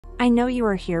I know you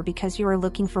are here because you are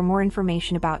looking for more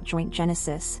information about Joint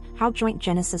Genesis, how Joint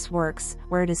Genesis works,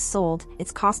 where it is sold,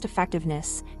 its cost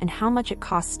effectiveness, and how much it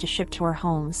costs to ship to our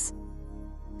homes.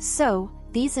 So,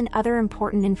 these and other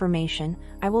important information,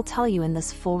 I will tell you in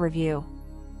this full review.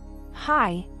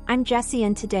 Hi, I'm Jessy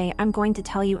and today I'm going to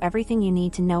tell you everything you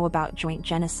need to know about Joint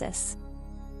Genesis.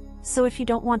 So if you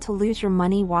don't want to lose your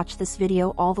money, watch this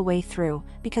video all the way through,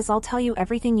 because I'll tell you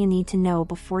everything you need to know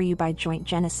before you buy Joint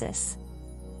Genesis.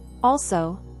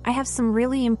 Also, I have some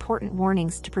really important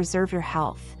warnings to preserve your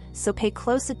health, so pay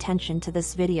close attention to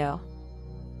this video.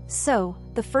 So,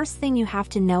 the first thing you have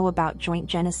to know about Joint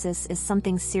Genesis is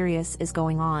something serious is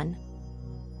going on.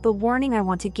 The warning I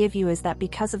want to give you is that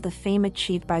because of the fame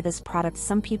achieved by this product,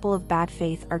 some people of bad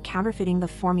faith are counterfeiting the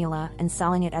formula and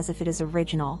selling it as if it is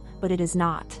original, but it is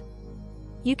not.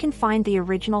 You can find the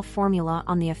original formula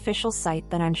on the official site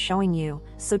that I'm showing you,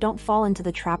 so don't fall into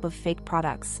the trap of fake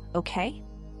products, okay?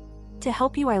 To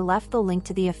help you, I left the link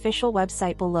to the official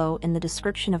website below in the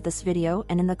description of this video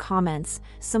and in the comments,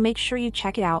 so make sure you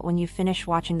check it out when you finish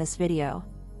watching this video.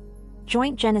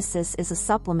 Joint Genesis is a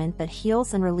supplement that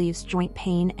heals and relieves joint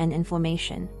pain and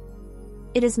inflammation.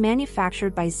 It is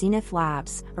manufactured by Zenith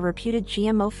Labs, a reputed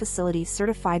GMO facility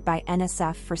certified by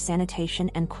NSF for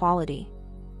sanitation and quality.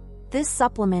 This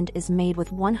supplement is made with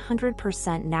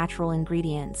 100% natural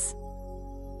ingredients.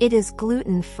 It is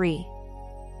gluten-free.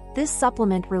 This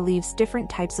supplement relieves different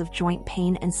types of joint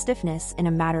pain and stiffness in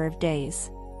a matter of days.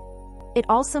 It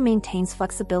also maintains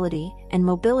flexibility and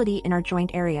mobility in our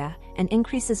joint area and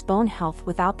increases bone health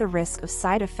without the risk of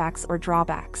side effects or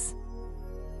drawbacks.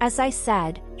 As I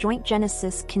said, Joint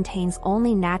Genesis contains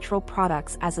only natural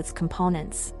products as its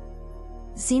components.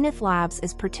 Zenith Labs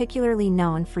is particularly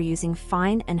known for using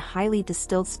fine and highly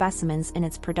distilled specimens in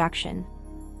its production.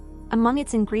 Among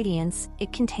its ingredients,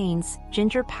 it contains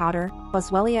ginger powder,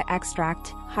 boswellia extract,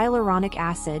 hyaluronic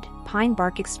acid, pine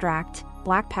bark extract,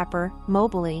 black pepper,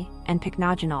 mobility, and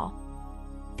pycnogenol.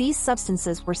 These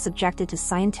substances were subjected to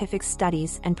scientific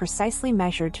studies and precisely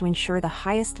measured to ensure the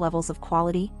highest levels of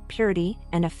quality, purity,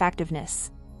 and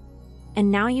effectiveness. And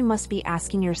now you must be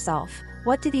asking yourself,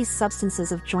 what do these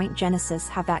substances of Joint Genesis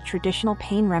have that traditional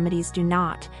pain remedies do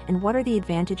not, and what are the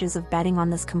advantages of betting on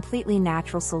this completely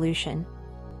natural solution?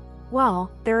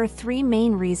 Well, there are three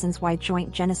main reasons why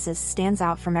Joint Genesis stands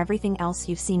out from everything else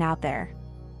you've seen out there.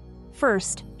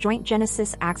 First, Joint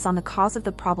Genesis acts on the cause of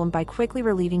the problem by quickly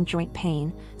relieving joint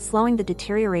pain, slowing the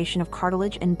deterioration of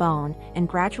cartilage and bone, and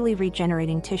gradually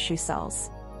regenerating tissue cells.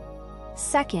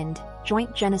 Second,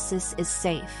 Joint Genesis is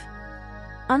safe.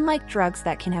 Unlike drugs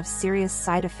that can have serious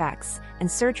side effects and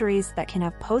surgeries that can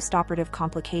have post-operative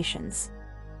complications.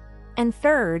 And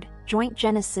third, Joint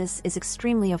Genesis is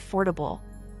extremely affordable.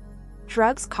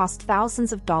 Drugs cost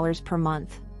thousands of dollars per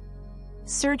month.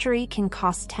 Surgery can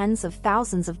cost tens of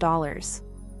thousands of dollars.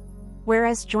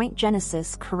 Whereas Joint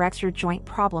Genesis corrects your joint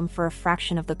problem for a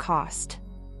fraction of the cost.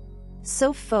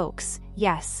 So folks,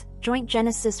 yes, Joint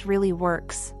Genesis really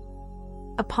works.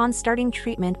 Upon starting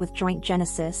treatment with Joint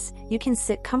Genesis, you can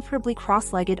sit comfortably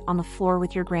cross-legged on the floor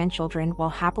with your grandchildren while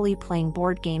happily playing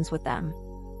board games with them.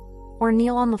 Or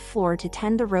kneel on the floor to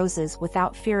tend the roses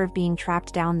without fear of being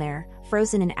trapped down there,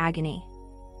 frozen in agony.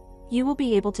 You will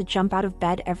be able to jump out of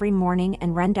bed every morning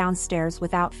and run downstairs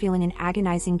without feeling an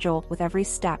agonizing jolt with every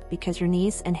step because your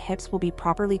knees and hips will be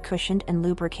properly cushioned and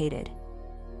lubricated.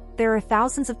 There are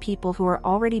thousands of people who are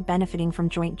already benefiting from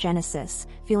Joint Genesis,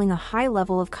 feeling a high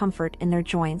level of comfort in their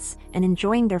joints and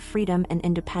enjoying their freedom and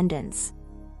independence.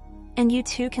 And you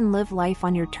too can live life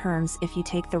on your terms if you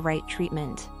take the right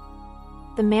treatment.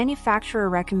 The manufacturer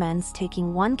recommends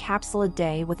taking 1 capsule a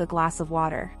day with a glass of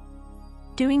water.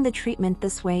 Doing the treatment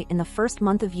this way in the first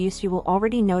month of use, you will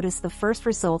already notice the first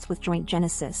results with Joint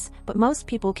Genesis, but most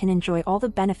people can enjoy all the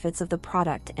benefits of the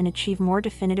product and achieve more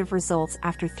definitive results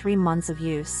after 3 months of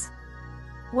use.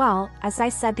 Well, as I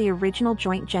said, the original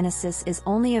Joint Genesis is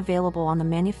only available on the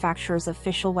manufacturer's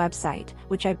official website,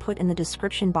 which I put in the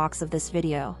description box of this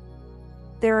video.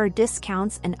 There are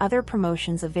discounts and other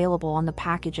promotions available on the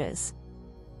packages.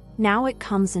 Now it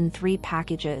comes in 3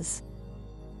 packages.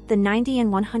 The 90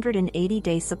 and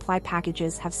 180-day supply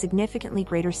packages have significantly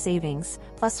greater savings,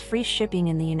 plus free shipping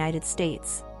in the United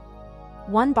States.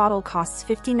 1 bottle costs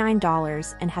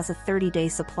 $59 and has a 30-day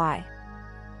supply.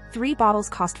 3 bottles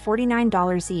cost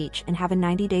 $49 each and have a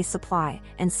 90-day supply,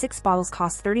 and 6 bottles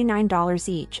cost $39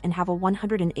 each and have a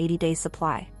 180-day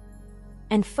supply.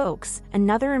 And folks,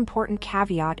 another important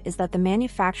caveat is that the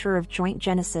manufacturer of Joint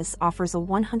Genesis offers a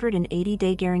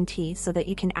 180-day guarantee so that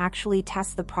you can actually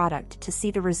test the product to see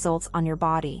the results on your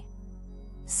body.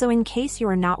 So in case you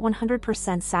are not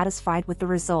 100% satisfied with the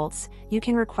results, you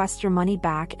can request your money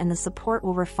back and the support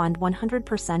will refund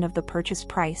 100% of the purchase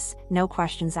price, no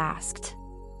questions asked.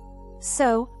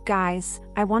 So, guys,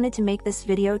 I wanted to make this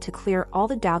video to clear all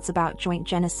the doubts about Joint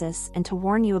Genesis and to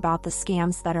warn you about the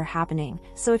scams that are happening,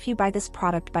 so if you buy this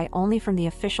product, buy only from the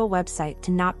official website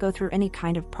to not go through any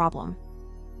kind of problem.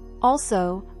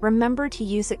 Also, remember to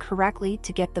use it correctly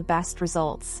to get the best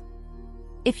results.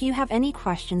 If you have any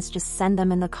questions, just send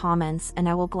them in the comments and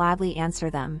I will gladly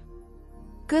answer them.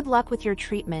 Good luck with your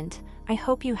treatment. I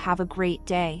hope you have a great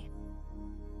day.